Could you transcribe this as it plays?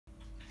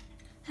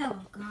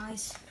up,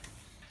 guys?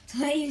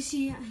 Today you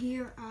see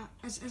here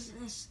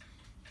Sssr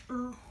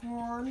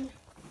Horn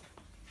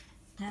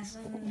has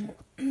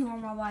a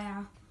normal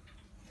wire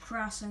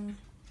crossing,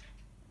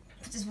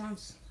 but this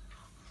one's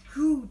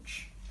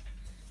huge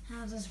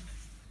and it's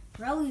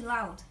really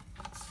loud.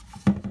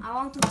 I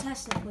want to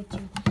test it with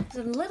you.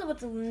 There's a little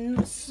bit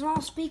of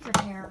small speaker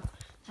here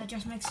that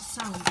just makes a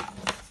sound,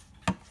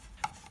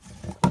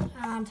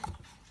 and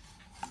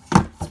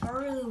it's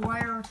really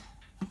weird.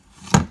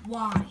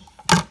 Why?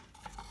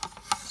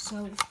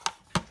 So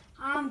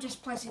I'm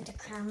just placing the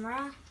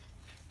camera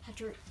that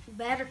you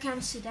better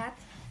can see that.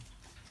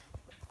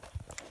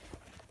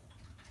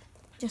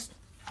 Just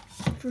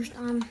first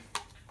I'm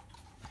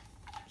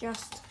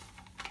just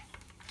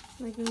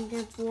making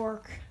it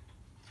work.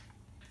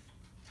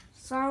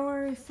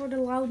 Sorry for the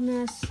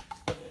loudness,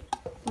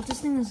 but this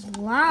thing is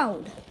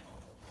loud.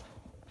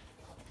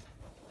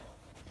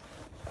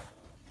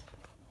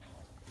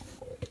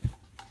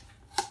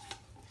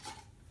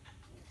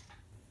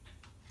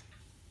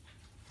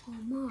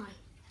 Oh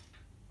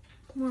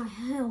my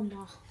hell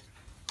no.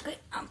 Okay,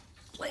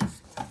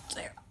 place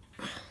there.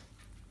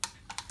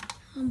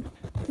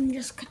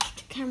 Just cut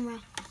the camera.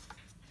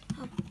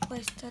 I'll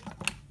place that.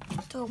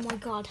 Oh my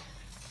god.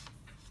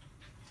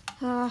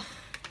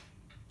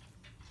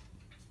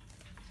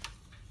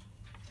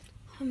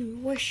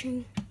 I'm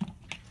wishing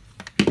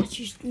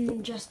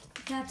that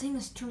that thing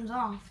is turned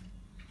off,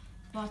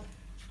 but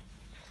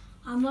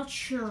I'm not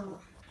sure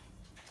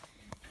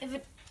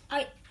if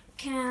I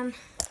can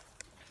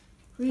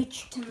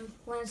reach them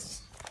when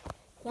it's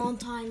one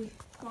time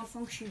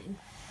malfunctioning.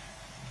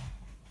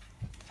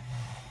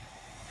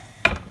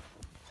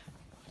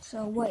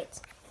 So wait.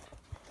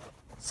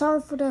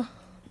 Sorry for the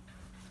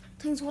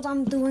things what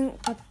I'm doing,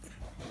 but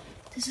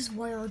this is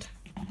weird.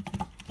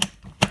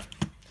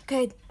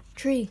 Okay,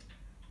 3,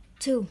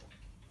 2.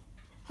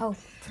 Oh,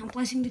 I'm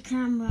placing the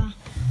camera.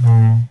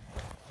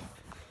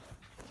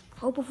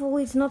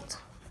 Hopefully it's not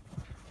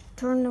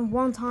turned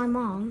one time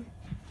on.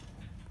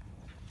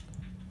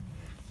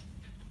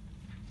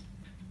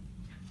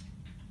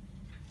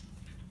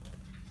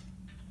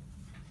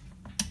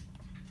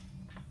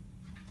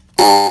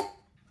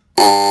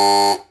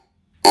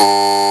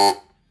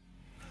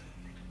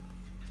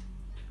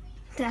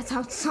 That's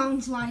how it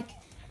sounds like.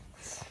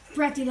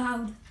 Pretty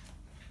loud.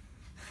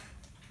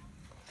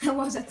 How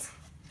was it?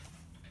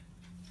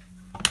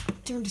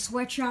 Turn the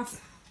switch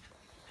off.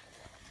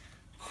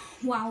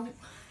 Wow.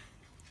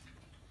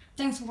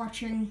 Thanks for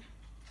watching.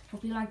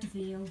 Hope you liked the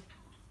video.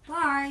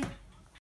 Bye.